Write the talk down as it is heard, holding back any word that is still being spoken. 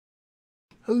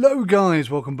Hello guys,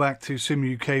 welcome back to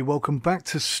Sim UK, welcome back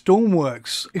to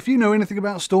Stormworks. If you know anything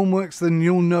about Stormworks, then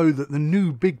you'll know that the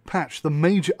new big patch, the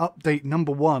major update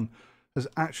 #1, has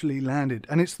actually landed,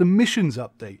 and it's the missions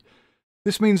update.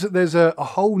 This means that there's a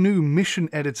whole new mission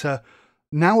editor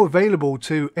now available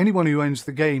to anyone who owns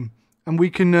the game, and we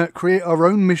can create our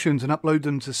own missions and upload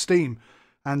them to Steam,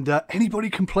 and anybody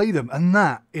can play them, and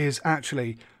that is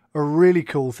actually a really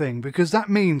cool thing, because that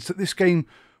means that this game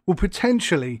will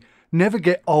potentially never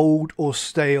get old or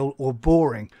stale or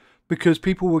boring, because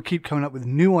people will keep coming up with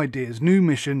new ideas, new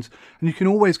missions, and you can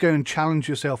always go and challenge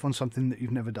yourself on something that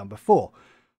you've never done before.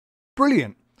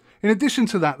 Brilliant. In addition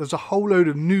to that, there's a whole load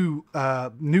of new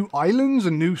islands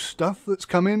and new stuff that's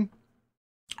come in.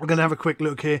 We're going to have a quick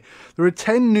look here. There are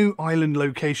 10 new island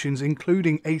locations,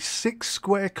 including a 6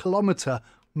 square kilometre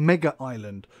mega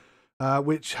island,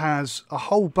 which has a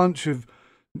whole bunch of...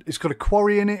 It's got a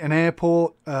quarry in it, an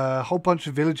airport, a whole bunch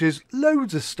of villages,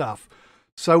 loads of stuff.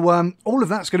 So all of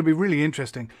that's going to be really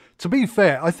interesting. To be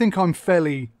fair, I think I'm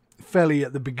fairly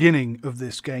at the beginning of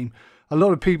this game. A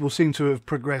lot of people seem to have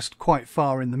progressed quite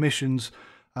far in the missions.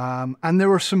 And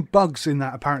there are some bugs in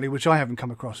that, apparently, which I haven't come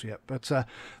across yet. But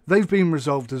they've been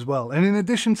resolved as well. And in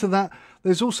addition to that,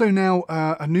 there's also now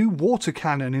a new water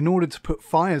cannon in order to put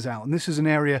fires out. And this is an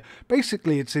area,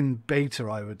 basically it's in beta,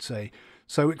 I would say.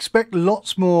 So expect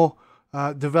lots more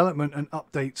development and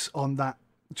updates on that,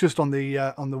 just on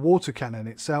the water cannon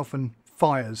itself and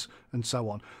fires and so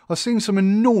on. I've seen some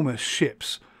enormous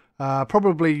ships.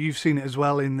 Probably you've seen it as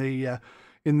well in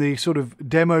the sort of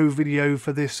demo video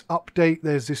for this update.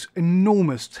 There's this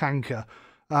enormous tanker,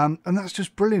 and that's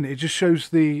just brilliant. It just shows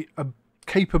the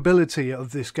capability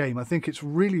of this game. I think it's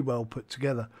really well put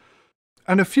together.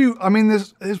 And a few, I mean,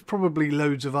 there's probably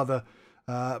loads of other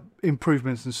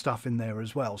improvements and stuff in there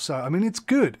as well. So I mean, it's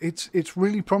good. It's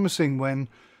really promising when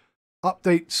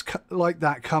updates like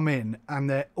that come in and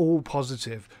they're all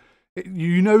positive.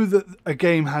 You know that a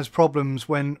game has problems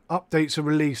when updates are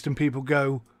released and people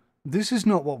go, this is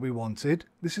not what we wanted,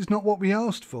 this is not what we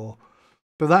asked for.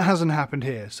 But that hasn't happened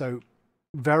here, so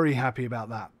very happy about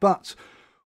that. But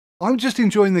I'm just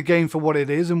enjoying the game for what it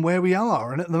is and where we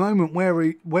are, and at the moment where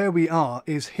we are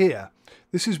is here.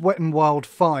 This is Wet and Wild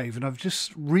 5, and I've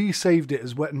just resaved it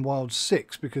as Wet and Wild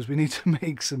 6 because we need to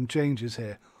make some changes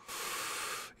here.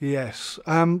 Yes,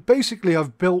 basically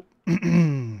I've built...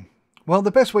 well,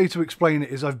 the best way to explain it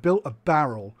is I've built a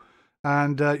barrel,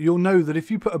 and you'll know that if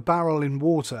you put a barrel in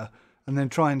water and then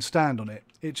try and stand on it,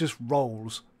 it just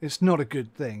rolls. It's not a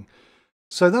good thing.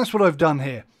 So that's what I've done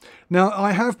here. Now,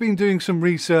 I have been doing some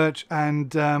research,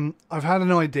 and I've had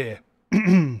an idea.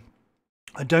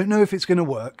 I don't know if it's going to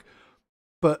work,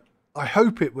 but I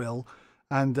hope it will,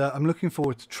 and I'm looking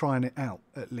forward to trying it out,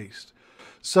 at least.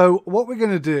 So what we're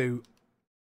going to do...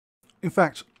 In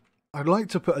fact, I'd like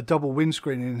to put a double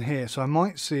windscreen in here, so I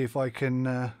might see if I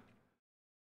can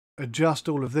adjust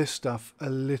all of this stuff a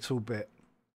little bit.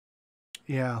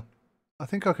 Yeah, I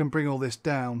think I can bring all this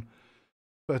down.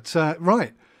 But,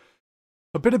 right,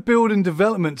 a bit of build and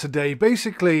development today.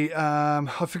 Basically,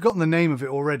 I've forgotten the name of it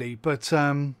already, but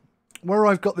where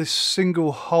I've got this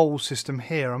single hull system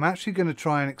here, I'm actually going to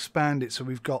try and expand it so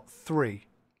we've got 3.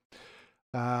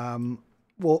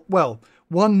 Well,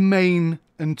 1 main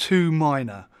and 2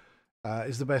 minor.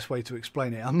 Is the best way to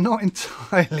explain it. I'm not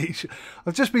entirely sure.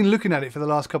 I've just been looking at it for the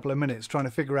last couple of minutes trying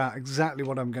to figure out exactly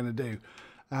what I'm going to do.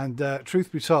 And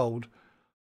truth be told,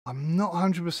 I'm not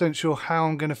 100% sure how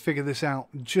I'm going to figure this out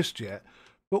just yet.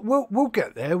 But we'll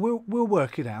get there. We'll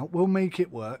work it out. We'll make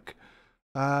it work.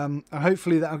 And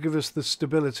hopefully that'll give us the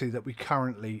stability that we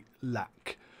currently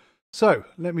lack. So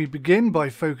let me begin by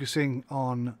focusing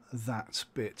on that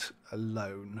bit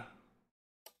alone.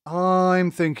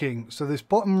 I'm thinking, so this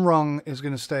bottom rung is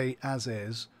going to stay as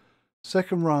is.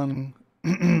 Second rung,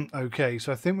 okay,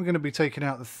 so I think we're going to be taking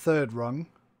out the 3rd rung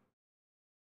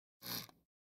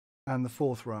and the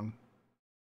 4th rung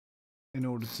in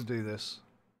order to do this.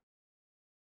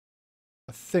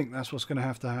 I think that's what's going to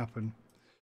have to happen.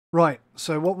 Right,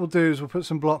 so what we'll do is we'll put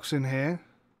some blocks in here.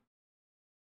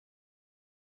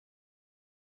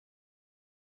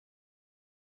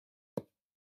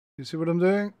 You see what I'm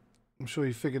doing? I'm sure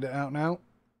you figured it out now.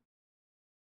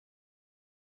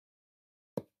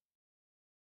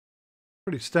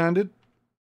 Pretty standard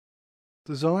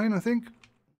design, I think.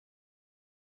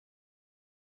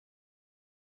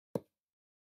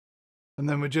 And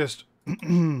then we're just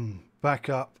back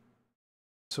up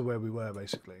to where we were,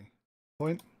 basically.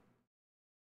 Point.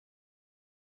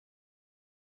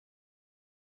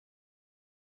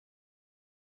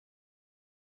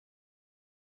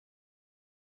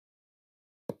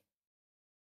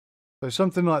 So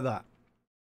something like that.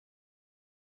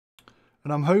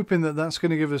 And I'm hoping that that's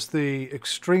going to give us the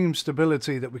extreme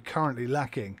stability that we're currently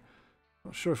lacking.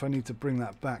 Not sure if I need to bring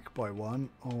that back by one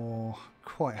or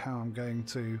quite how I'm going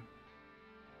to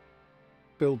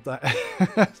build that.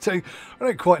 I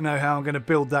don't quite know how I'm going to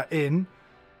build that in,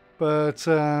 but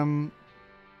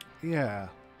yeah,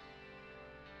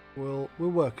 we'll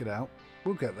work it out.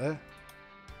 We'll get there.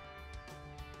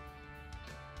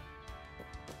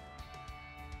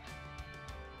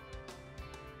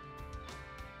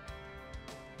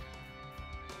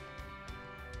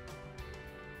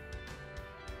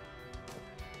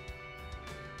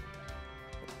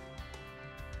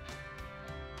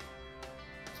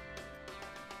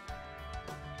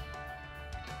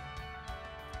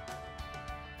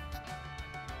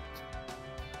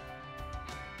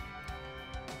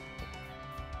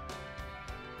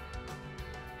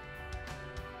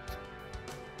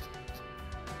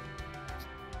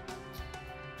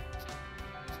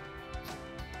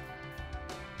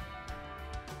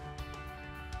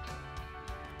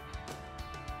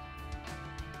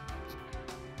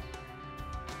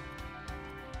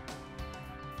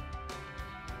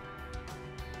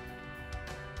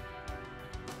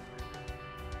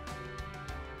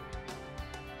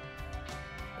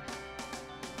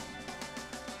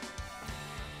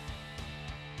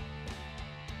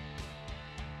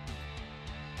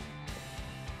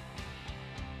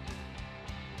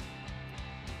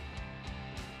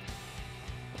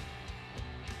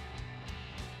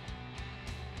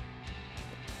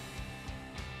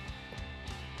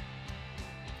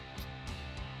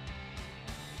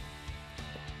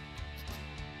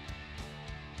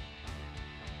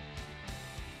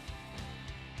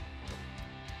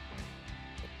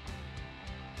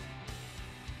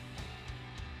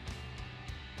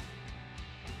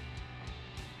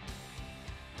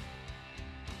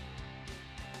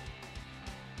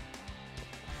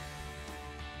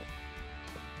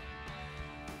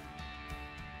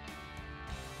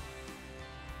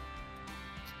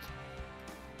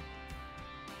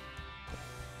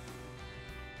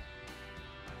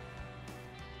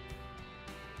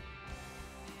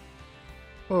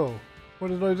 Oh, what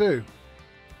did I do?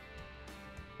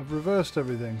 I've reversed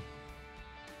everything.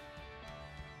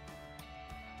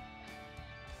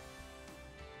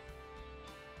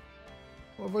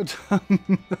 What have I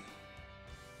done?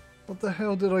 What the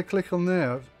hell did I click on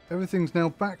there? Everything's now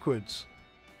backwards.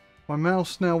 My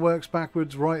mouse now works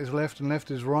backwards, right is left and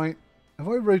left is right. Have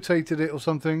I rotated it or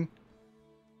something?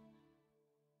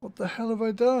 What the hell have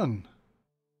I done?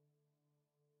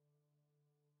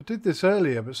 I did this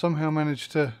earlier, but somehow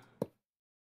managed to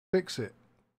fix it.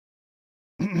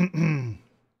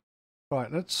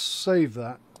 Right, let's save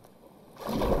that.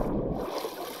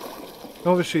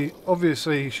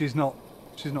 Obviously, she's not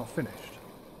finished.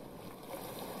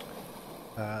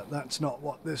 That's not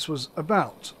what this was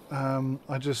about. I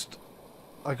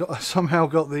somehow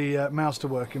got the mouse to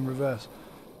work in reverse,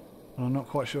 and I'm not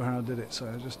quite sure how I did it. So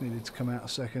I just needed to come out a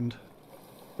second.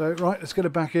 So, right, let's get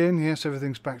it back in. Yes,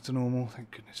 everything's back to normal.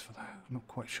 Thank goodness for that. I'm not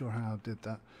quite sure how I did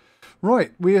that.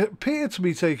 Right, we appear to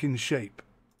be taking shape.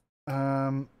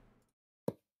 I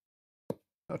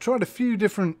tried a few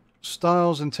different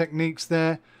styles and techniques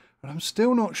there, but I'm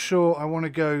still not sure I want to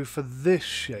go for this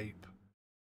shape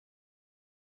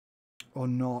or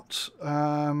not.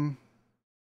 Yeah.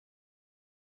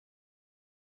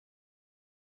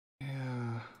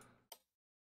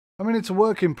 I mean, it's a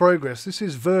work in progress. This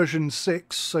is version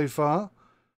 6 so far.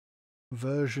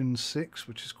 Version 6,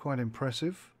 which is quite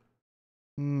impressive.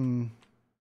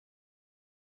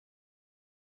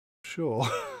 Sure.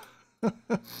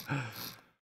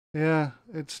 Yeah,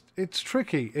 it's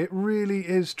tricky. It really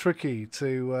is tricky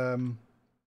to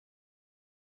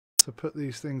put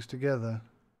these things together.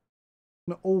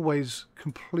 Not always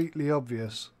completely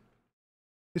obvious.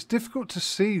 It's difficult to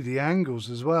see the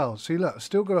angles as well. See, look, I've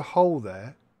still got a hole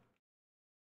there.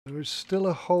 There is still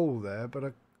a hole there, but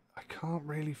I can't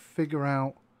really figure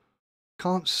out,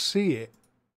 can't see it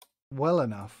well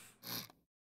enough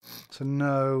to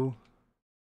know.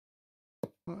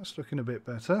 Well, that's looking a bit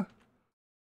better.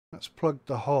 Let's plug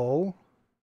the hole.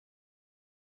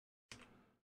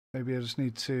 Maybe I just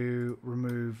need to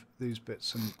remove these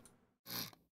bits and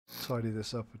tidy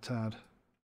this up a tad.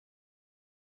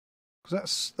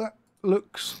 Because that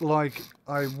looks like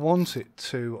I want it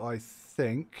to, I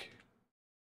think.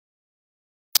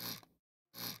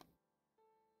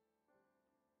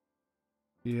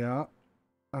 Yeah,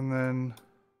 and then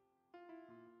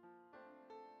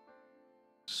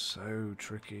so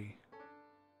tricky.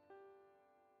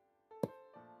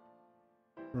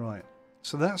 Right,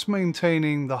 so that's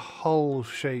maintaining the hull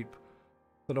shape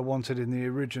that I wanted in the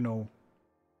original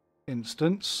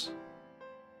instance.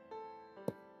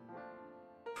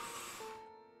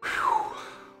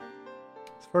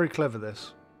 Very clever,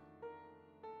 this.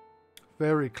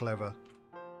 Very clever.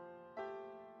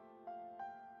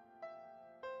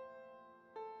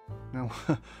 Now,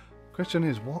 question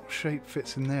is, what shape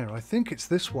fits in there? I think it's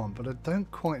this one, but I don't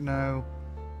quite know.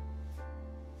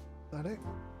 Is that it?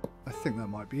 I think that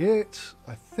might be it.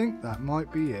 I think that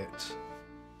might be it.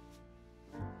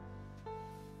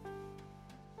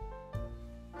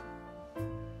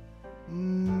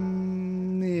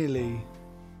 Nearly.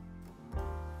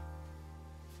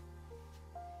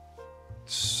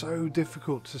 It's so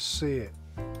difficult to see it.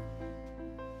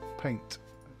 Paint.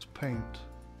 It's paint.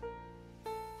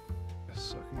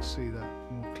 Yes, I can see that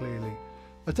more clearly.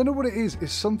 I don't know what it is.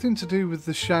 It's something to do with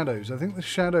the shadows. I think the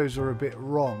shadows are a bit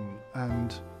wrong,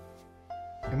 and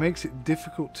it makes it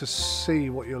difficult to see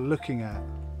what you're looking at.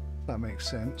 If that makes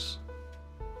sense.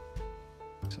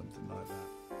 Something like that.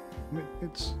 I mean,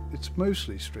 it's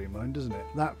mostly streamlined, isn't it?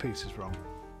 That piece is wrong.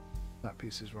 That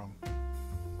piece is wrong.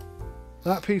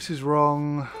 That piece is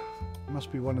wrong.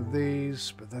 Must be one of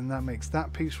these, but then that makes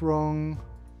that piece wrong.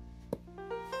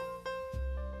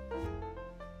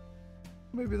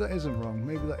 Maybe that isn't wrong.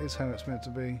 Maybe that is how it's meant to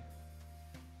be.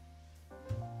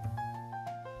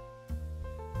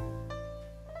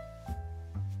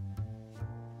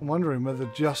 I'm wondering whether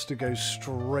just to go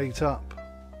straight up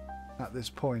at this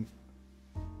point.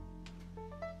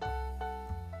 You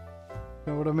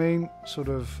know what I mean? Sort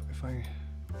of, if I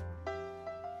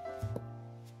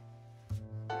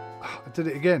did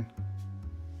it again.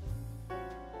 I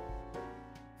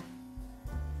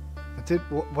did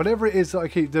whatever it is that I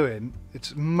keep doing.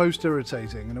 It's most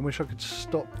irritating, and I wish I could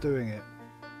stop doing it.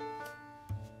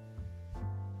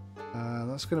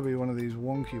 That's going to be one of these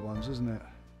wonky ones, isn't it?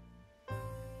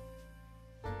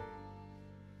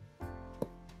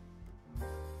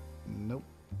 Nope,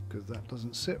 because that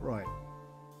doesn't sit right.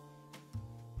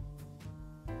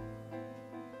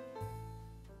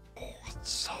 Oh, it's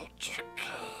so tricky.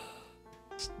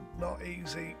 It's not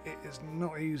easy. It is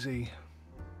not easy.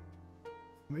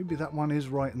 Maybe that one is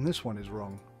right and this one is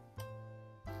wrong.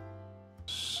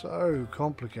 So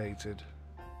complicated.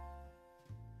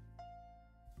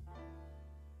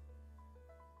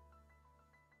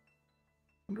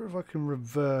 Wonder if I can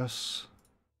reverse.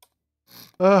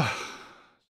 That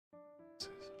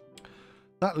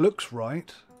looks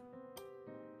right.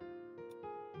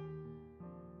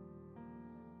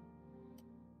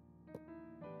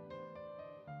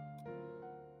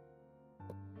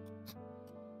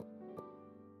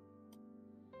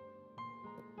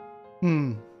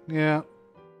 Yeah,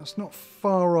 that's not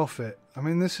far off it. I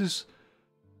mean, this is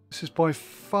by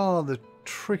far the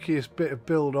trickiest bit of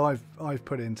build I've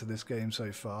put into this game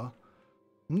so far.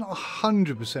 I'm not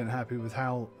 100% happy with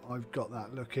how I've got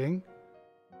that looking,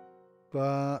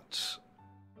 but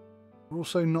we're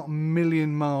also not a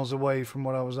million miles away from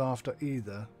what I was after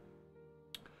either.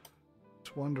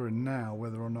 Just wondering now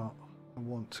whether or not I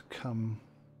want to come.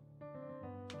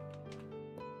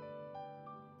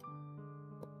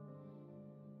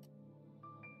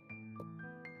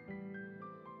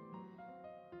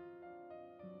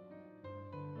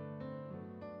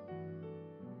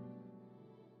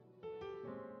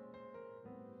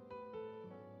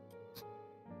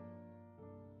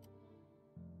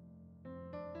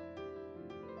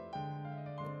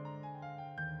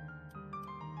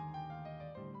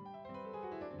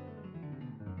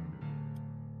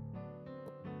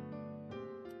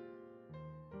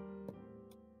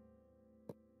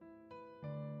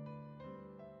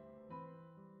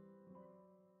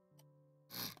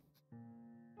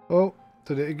 Oh,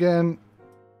 did it again.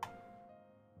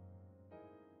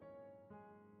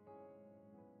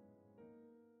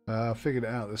 Figured it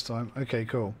out this time. Okay,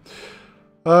 cool.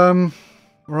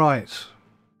 Right.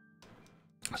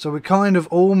 So we're kind of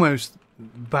almost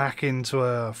back into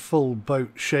a full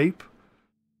boat shape.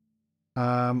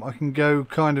 I can go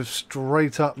kind of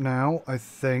straight up now, I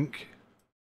think.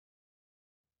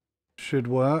 Should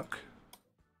work.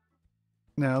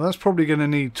 Now, that's probably going to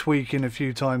need tweaking a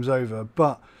few times over,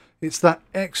 but it's that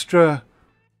extra,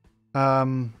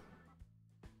 what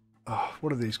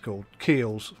are these called?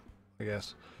 Keels, I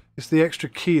guess. It's the extra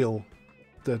keel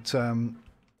that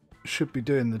should be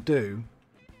doing the do.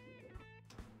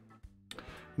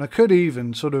 And I could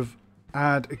even sort of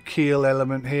add a keel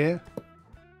element here,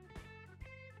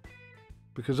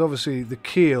 because obviously the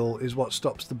keel is what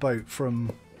stops the boat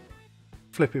from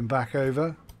flipping back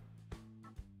over.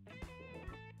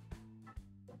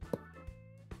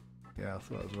 Yeah, I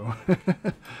thought it was wrong.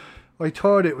 I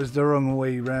thought it was the wrong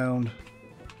way round.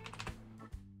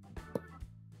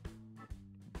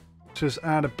 Just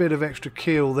add a bit of extra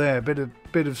keel there,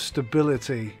 bit of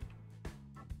stability.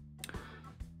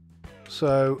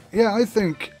 So, yeah, I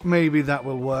think maybe that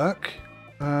will work.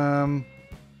 I'm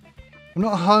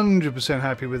not 100%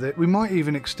 happy with it. We might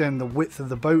even extend the width of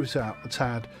the boat out a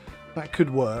tad. That could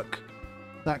work.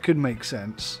 That could make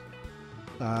sense.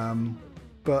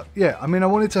 But, yeah, I mean, I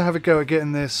wanted to have a go at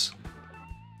getting this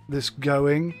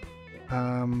going.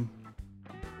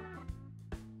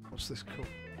 What's this called?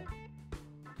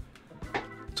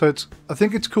 So I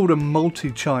think it's called a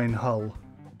multi-chine hull.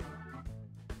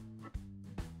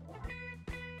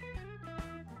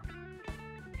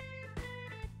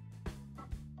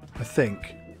 I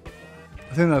think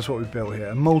that's what we built here,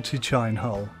 a multi-chine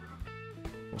hull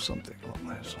or something along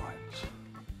those lines.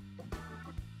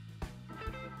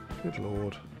 Good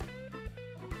lord.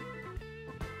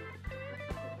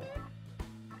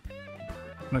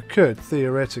 And I could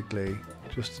theoretically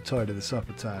just to tidy this up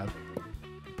a tad.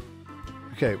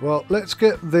 Okay, well, let's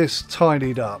get this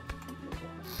tidied up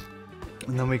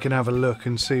and then we can have a look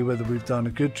and see whether we've done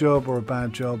a good job or a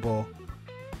bad job or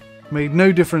made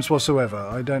no difference whatsoever.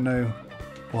 I don't know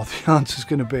what the answer's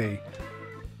going to be.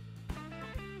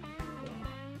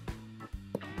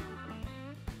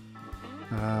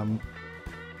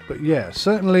 But yeah,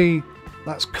 certainly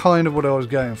that's kind of what I was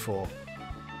going for.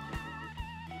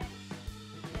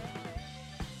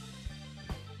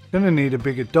 Going to need a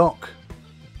bigger dock.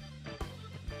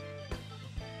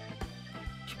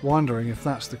 Just wondering if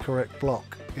that's the correct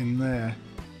block in there.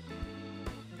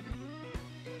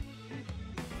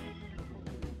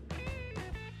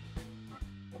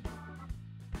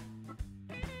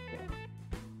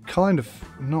 Kind of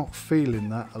not feeling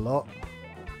that a lot.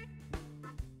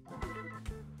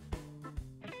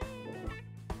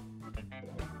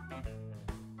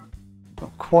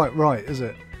 Not quite right, is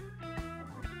it?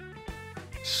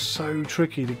 So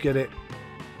tricky to get it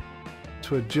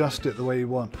to adjust it the way you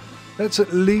want. Let's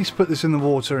at least put this in the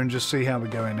water and just see how we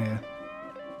go in here.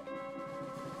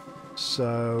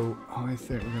 So I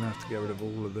think we're going to have to get rid of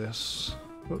all of this.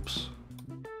 Whoops.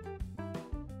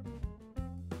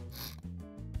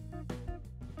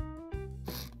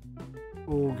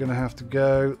 All going to have to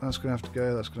go. That's going to have to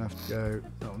go. That's going to have to go.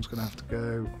 That one's going to have to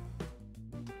go.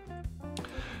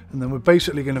 And then we're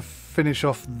basically going to finish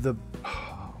off the...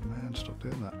 Oh man, stop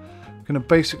doing that. We're going to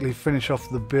basically finish off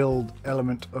the build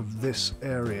element of this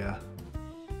area.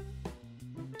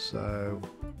 So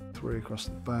 3 across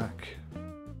the back.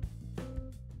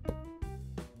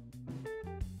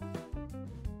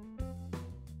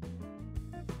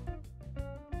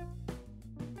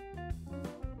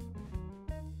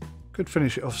 Could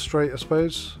finish it off straight, I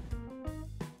suppose.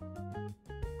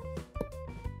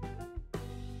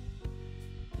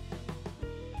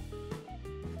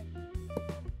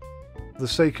 For the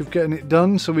sake of getting it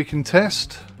done so we can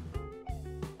test.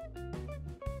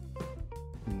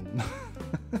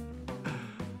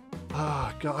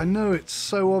 Ah, God, I know it's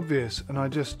so obvious and I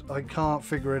can't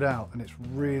figure it out and it's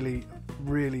really,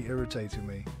 really irritating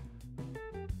me.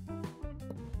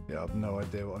 Yeah, I have no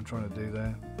idea what I'm trying to do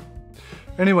there.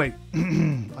 Anyway,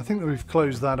 I think that we've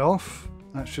closed that off.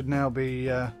 That should now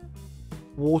be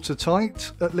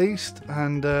watertight at least.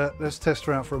 And let's test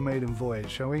her out for a maiden voyage,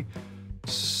 shall we?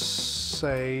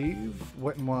 Save.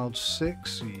 Wet and Wild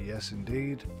 6. Yes,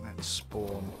 indeed. Let's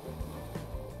spawn.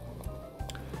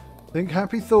 Think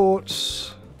happy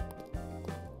thoughts.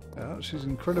 Oh, she's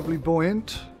incredibly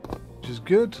buoyant, which is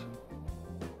good.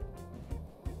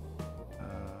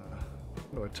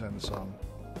 How do I turn this on?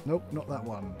 Nope, not that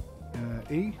one.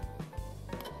 E.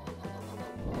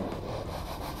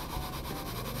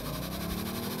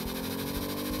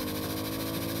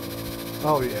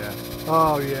 Oh yeah.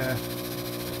 Oh yeah.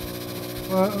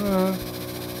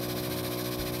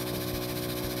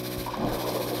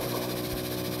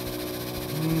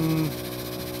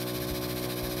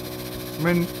 I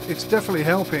mean, it's definitely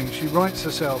helping. She rights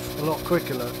herself a lot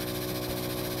quicker, look.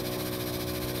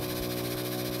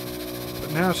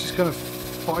 But now she's kind of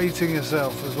fighting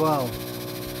herself as well.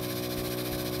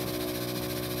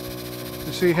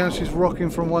 You see how she's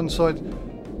rocking from one side?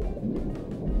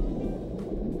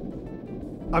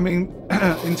 I mean,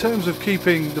 in terms of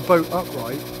keeping the boat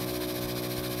upright,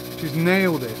 she's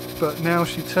nailed it, but now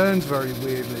she turns very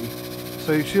weirdly.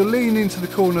 So she'll lean into the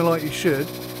corner like you should.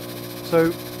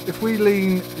 So if we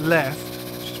lean left,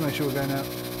 just make sure we're going out.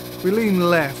 If we lean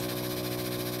left,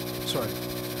 sorry,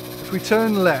 if we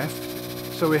turn left,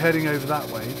 so we're heading over that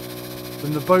way,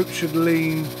 then the boat should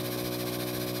lean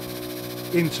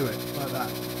into it like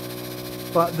that.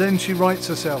 But then she rights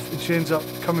herself and she ends up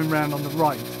coming round on the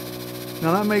right.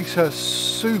 Now that makes her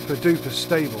super duper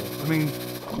stable. I mean,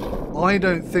 I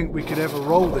don't think we could ever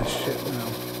roll this ship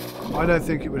now. I don't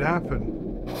think it would happen.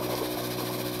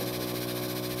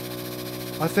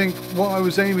 I think what I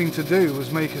was aiming to do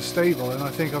was make her stable, and I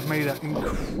think I've made her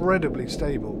incredibly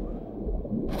stable.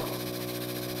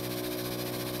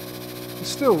 It's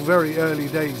still very early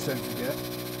days, don't forget.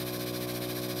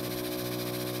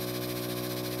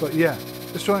 But yeah,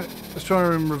 let's try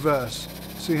her in reverse.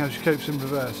 See how she copes in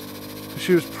reverse.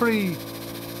 She was pretty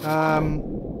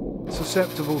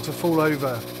susceptible to fall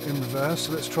over in reverse,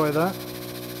 so let's try that.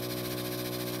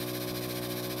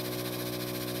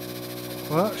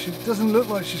 Well, she doesn't look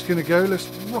like she's going to go. Let's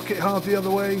rock it hard the other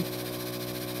way.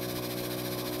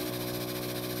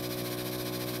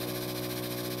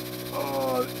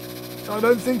 Oh, I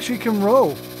don't think she can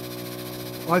roll.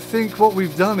 I think what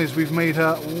we've done is we've made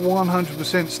her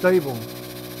 100% stable.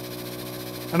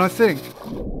 And I think,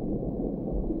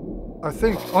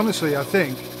 honestly, I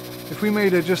think if we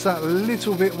made her just that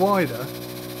little bit wider,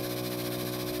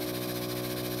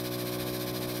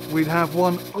 we'd have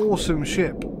one awesome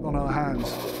ship on our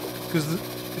hands. Because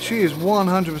she is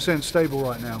 100% stable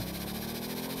right now.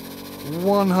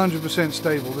 100%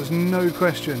 stable, there's no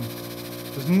question.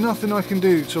 There's nothing I can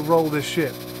do to roll this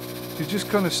ship. She just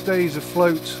kind of stays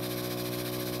afloat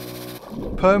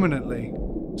permanently.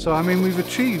 So I mean, we've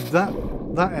achieved that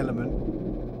element,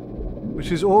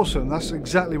 which is awesome. That's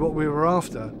exactly what we were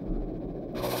after.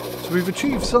 So we've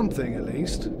achieved something at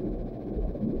least.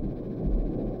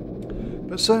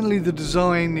 But certainly the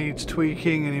design needs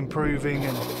tweaking and improving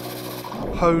and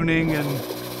honing and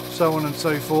so on and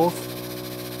so forth.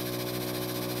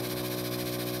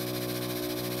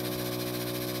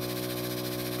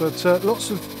 But lots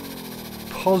of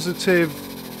positive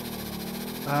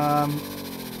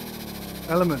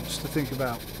elements to think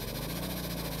about.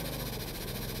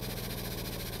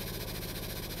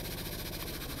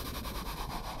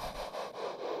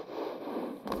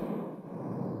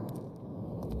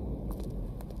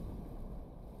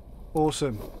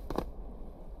 Awesome.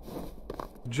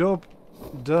 Job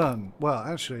done. Well,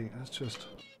 actually, that's just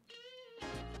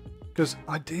because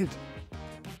I did.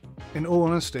 In all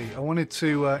honesty, I wanted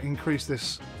to increase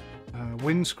this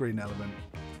windscreen element.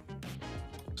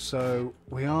 So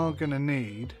we are going to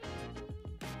need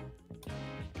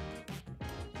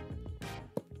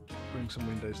bring some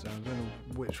windows down. I don't know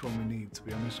which one we need, to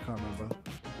be honest. Can't remember.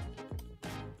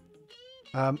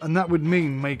 And that would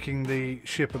mean making the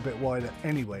ship a bit wider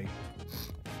anyway.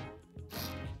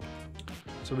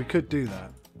 So we could do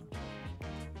that.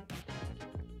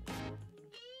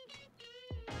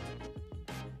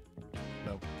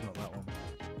 No, not that one.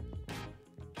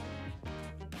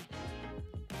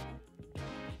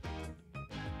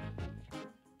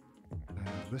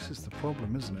 This is the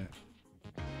problem, isn't it?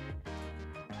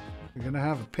 We're going to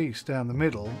have a piece down the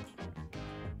middle.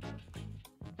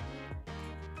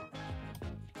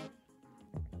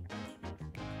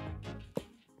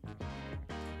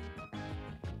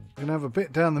 We're going to have a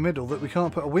bit down the middle that we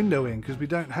can't put a window in because we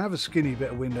don't have a skinny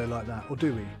bit of window like that. Or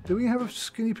do we? Do we have a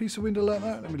skinny piece of window like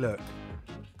that? Let me look.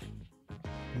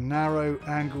 Narrow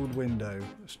angled window.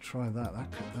 Let's try that.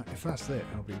 If that's it,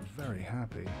 I'll be very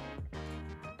happy.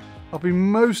 I'll be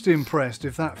most impressed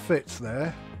if that fits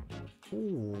there.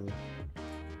 Oh,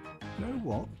 you know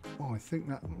what? Oh, I think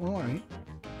that might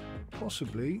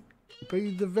possibly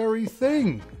be the very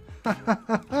thing. Ha ha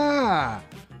ha ha!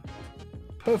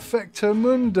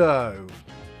 Perfectamundo.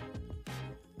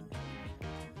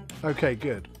 Okay,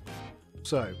 good.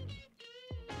 So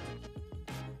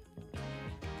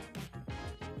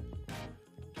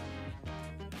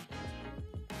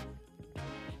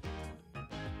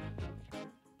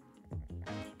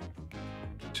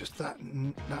just that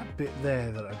bit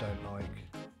there that I don't like.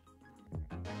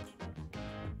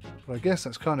 But I guess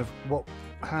that's kind of what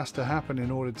has to happen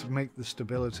in order to make the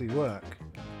stability work.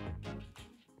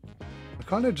 I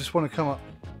kind of just want to come up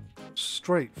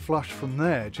straight flush from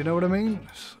there. Do you know what I mean?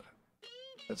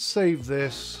 Let's save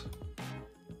this.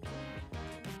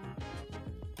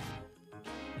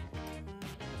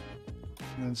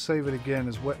 And then save it again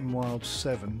as Wet n Wild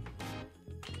 7.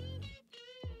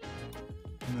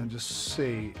 And then just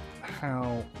see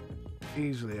how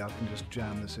easily I can just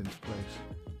jam this into place.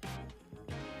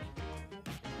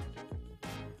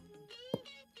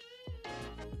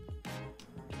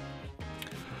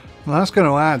 Well, that's going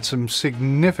to add some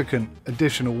significant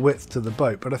additional width to the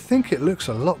boat, but I think it looks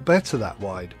a lot better that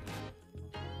wide.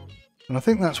 And I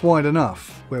think that's wide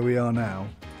enough where we are now.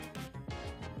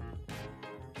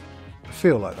 I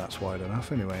feel like that's wide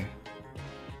enough anyway.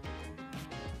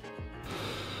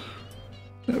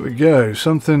 There we go,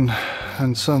 something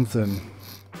and something.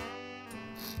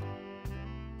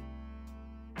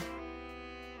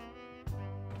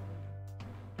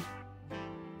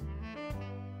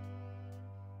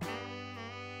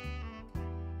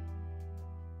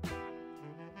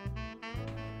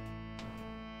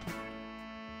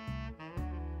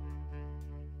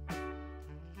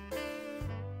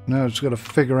 Now I've just got to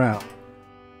figure out.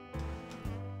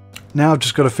 Now I've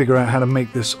just got to figure out how to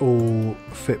make this all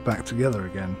fit back together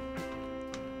again.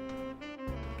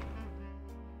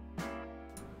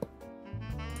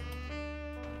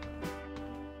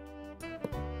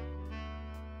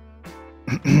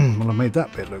 Well, I made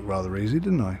that bit look rather easy,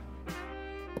 didn't I?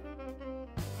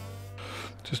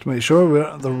 Just to make sure we're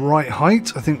at the right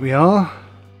height. I think we are.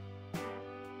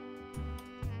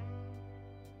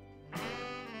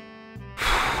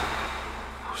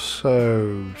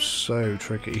 So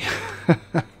tricky.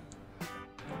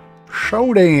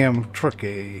 So damn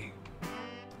tricky.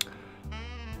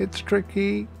 It's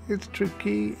tricky. It's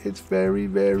tricky. It's very,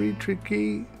 very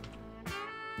tricky.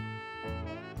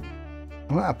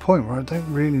 I'm at a point where I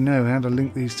don't really know how to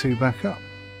link these two back up.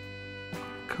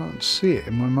 Can't see it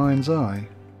in my mind's eye.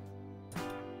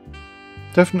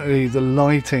 Definitely the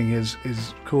lighting is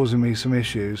causing me some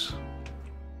issues.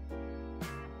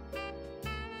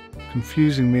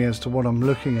 Confusing me as to what I'm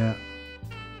looking at.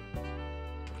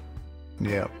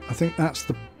 Yeah, I think that's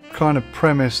the kind of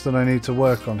premise that I need to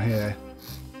work on here.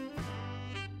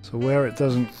 So where it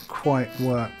doesn't quite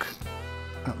work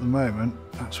at the moment,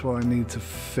 that's what I need to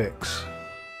fix.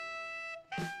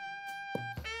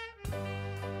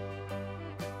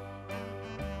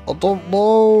 I don't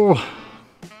know.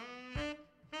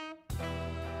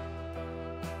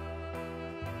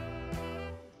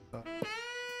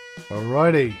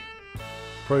 Alrighty.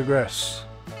 Progress.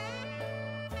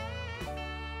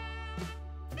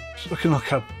 She's looking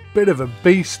like a bit of a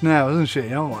beast now, isn't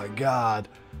she? Oh my god.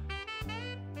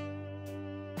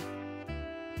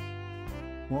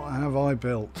 What have I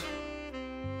built?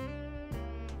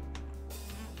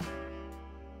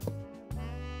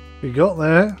 We got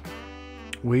there.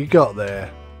 We got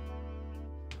there.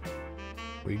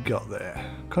 We got there.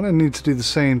 Kind of need to do the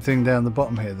same thing down the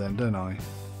bottom here then, don't I?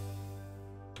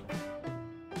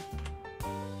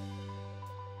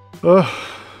 Ugh.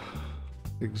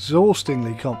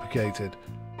 Exhaustingly complicated.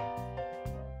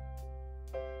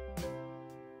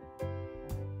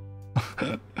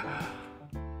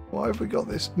 Why have we got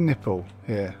this nipple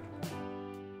here?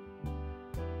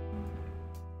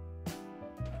 I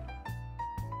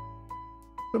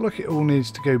feel like it all needs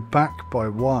to go back by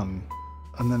one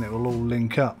and then it will all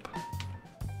link up.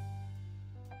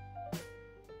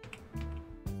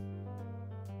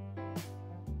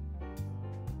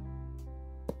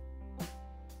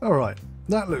 Alright,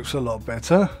 that looks a lot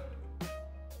better.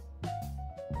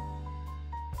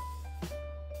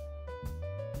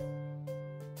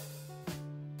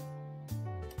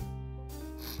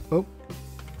 Oh,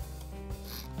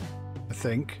 I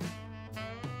think.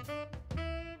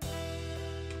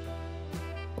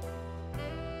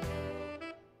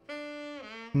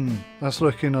 That's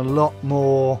looking a lot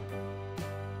more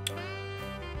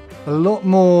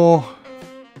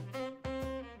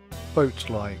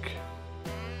boat-like.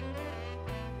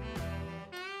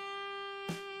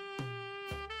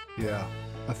 Yeah,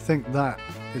 I think that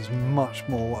is much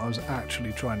more what I was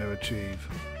actually trying to achieve.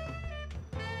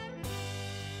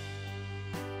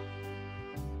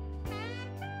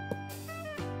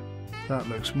 That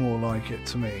looks more like it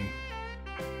to me.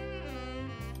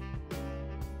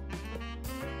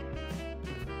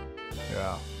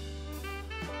 Yeah.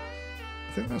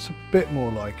 I think that's a bit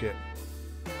more like it.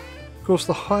 Of course,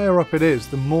 the higher up it is,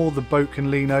 the more the boat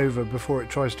can lean over before it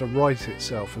tries to right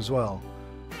itself as well.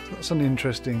 So that's an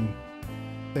interesting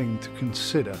thing to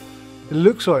consider. It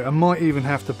looks like I might even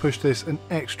have to push this an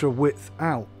extra width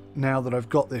out now that I've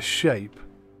got this shape.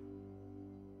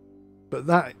 But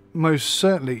that most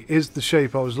certainly is the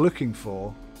shape I was looking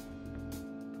for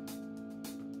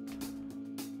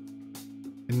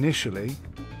initially.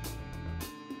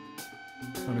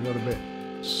 And I got a bit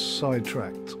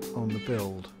sidetracked on the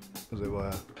build, as it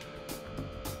were.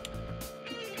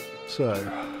 So,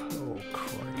 oh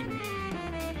crikey.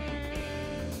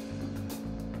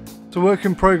 It's a work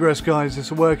in progress, guys.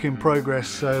 It's a work in progress,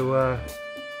 so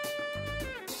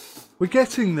we're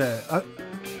getting there.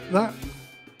 That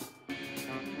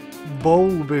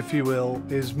bulb, if you will,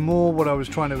 is more what I was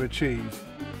trying to achieve,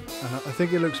 and I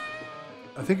think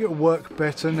it'll work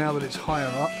better now that it's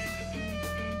higher up.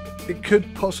 It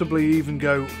could possibly even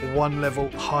go one level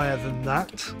higher than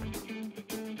that,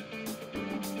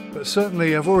 but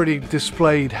certainly I've already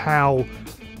displayed how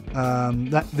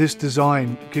this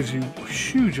design gives you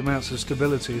huge amounts of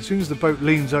stability. As soon as the boat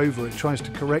leans over, it tries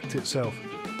to correct itself,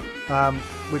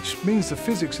 which means the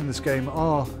physics in this game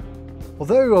are,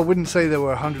 although I wouldn't say they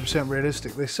were 100%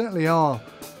 realistic, they certainly are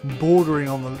bordering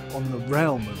on the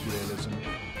realm of realism.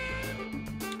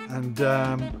 And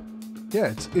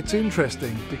yeah, it's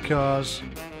interesting because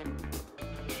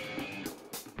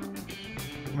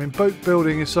I mean, boat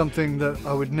building is something that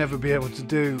I would never be able to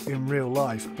do in real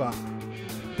life, but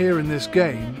here in this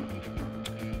game,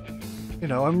 you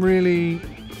know, I'm really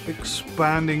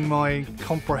expanding my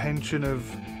comprehension of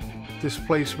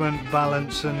displacement,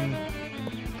 balance, and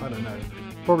I don't know,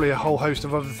 probably a whole host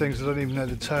of other things I don't even know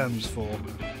the terms for.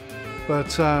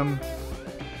 But I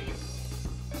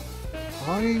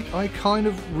kind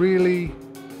of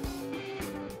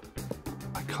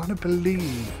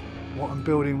believe what I'm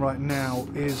building right now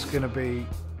is going to be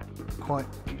quite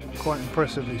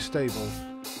impressively stable.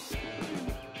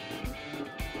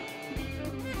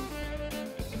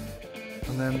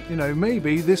 And then, you know,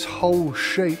 maybe this whole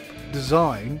shape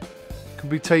design can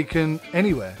be taken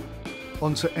anywhere,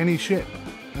 onto any ship,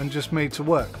 and just made to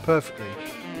work perfectly.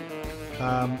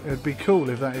 It would be cool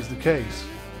if that is the case.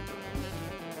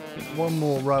 One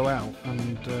more row out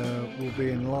and we'll be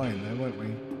in line there, won't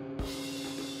we?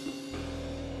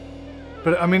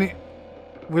 But I mean,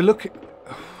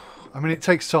 it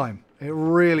takes time. It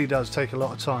really does take a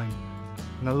lot of time,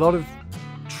 and a lot of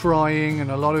trying, and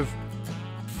a lot of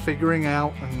figuring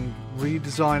out, and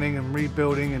redesigning, and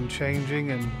rebuilding, and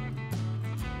changing, and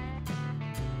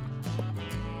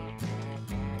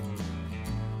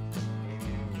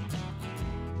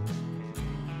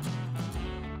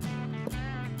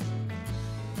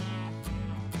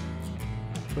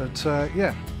but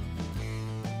yeah.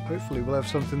 Hopefully we'll have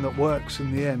something that works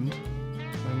in the end,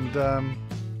 and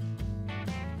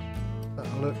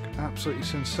that'll look absolutely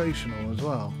sensational as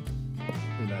well.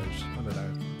 Who knows? I don't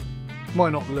know.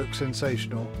 Might not look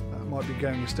sensational. That might be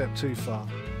going a step too far.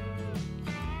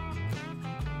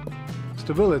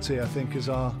 Stability, I think, is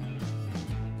our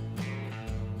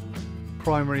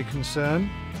primary concern.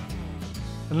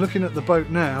 And looking at the boat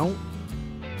now,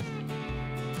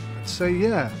 I'd say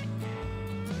yeah.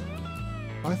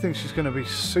 I think she's going to be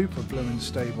super blooming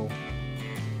stable.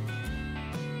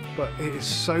 But it is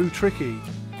so tricky.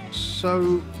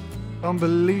 So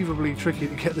unbelievably tricky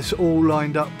to get this all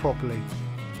lined up properly.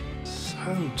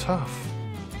 So tough.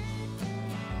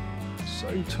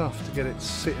 So tough to get it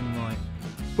sitting right.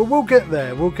 But we'll get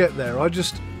there, we'll get there. I've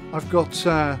got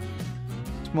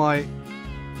my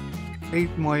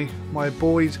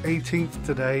boy's 18th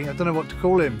today. I don't know what to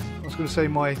call him. I was going to say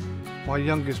my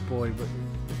youngest boy, but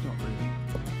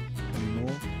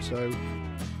so,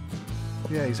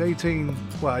 yeah, he's 18.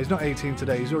 Well, he's not 18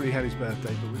 today. He's already had his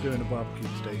birthday, but we're doing a barbecue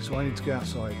today. So I need to go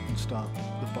outside and start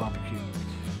the barbecue.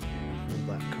 All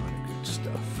that kind of good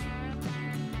stuff.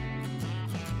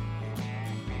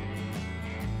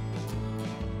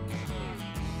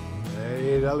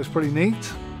 Hey, that looks pretty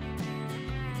neat.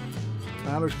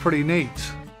 That looks pretty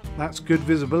neat. That's good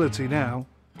visibility now.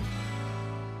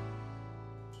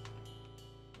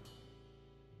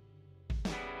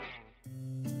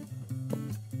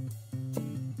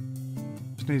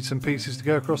 Need some pieces to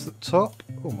go across the top.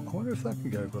 Oh, I wonder if that can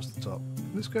go across the top.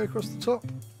 Can this go across the top?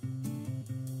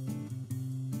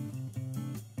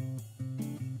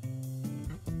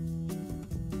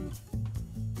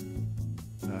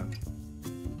 No.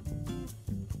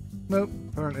 Nope,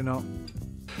 apparently not.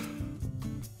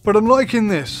 But I'm liking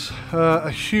this a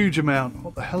huge amount.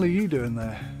 What the hell are you doing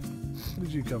there? Where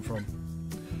did you come from?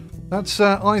 That's,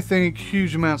 I think,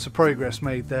 huge amounts of progress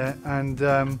made there, and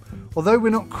although we're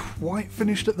not quite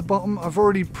finished at the bottom, I've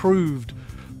already proved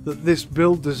that this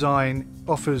build design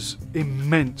offers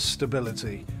immense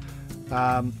stability.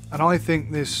 And I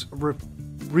think this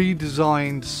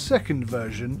redesigned second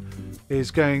version is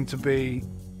going to be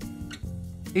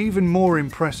even more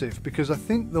impressive, because I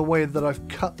think the way that I've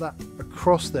cut that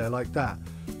across there like that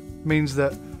means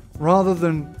that rather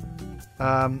than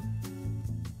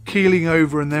keeling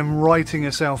over and then righting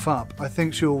herself up, I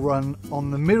think she'll run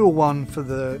on the middle one for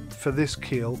this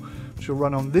keel. She'll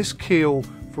run on this keel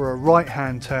for a right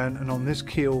hand turn and on this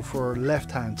keel for a left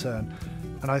hand turn,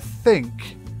 and I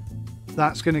think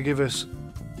that's going to give us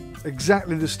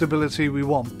exactly the stability we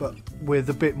want, but with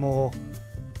a bit more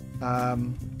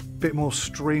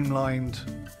streamlined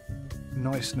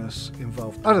niceness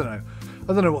involved. I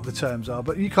don't know what the terms are,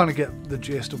 but you kind of get the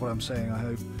gist of what I'm saying, I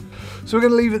hope. So we're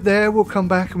going to leave it there. We'll come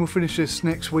back and we'll finish this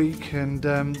next week, and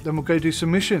then we'll go do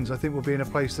some missions. I think we'll be in a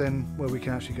place then where we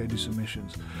can actually go do some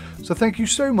missions. So thank you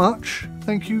so much.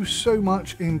 Thank you so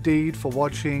much indeed for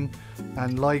watching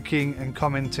and liking and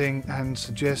commenting and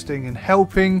suggesting and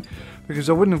helping, because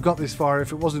I wouldn't have got this far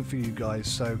if it wasn't for you guys.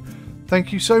 So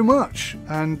thank you so much,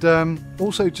 and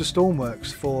also to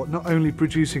Stormworks for not only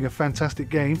producing a fantastic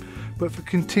game, but for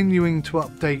continuing to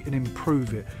update and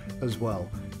improve it as well.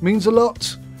 It means a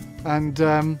lot, and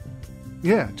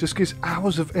yeah, just gives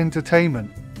hours of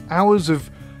entertainment, hours of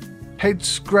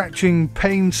head-scratching,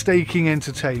 painstaking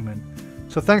entertainment.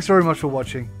 So thanks very much for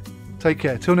watching. Take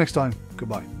care. Till next time.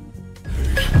 Goodbye.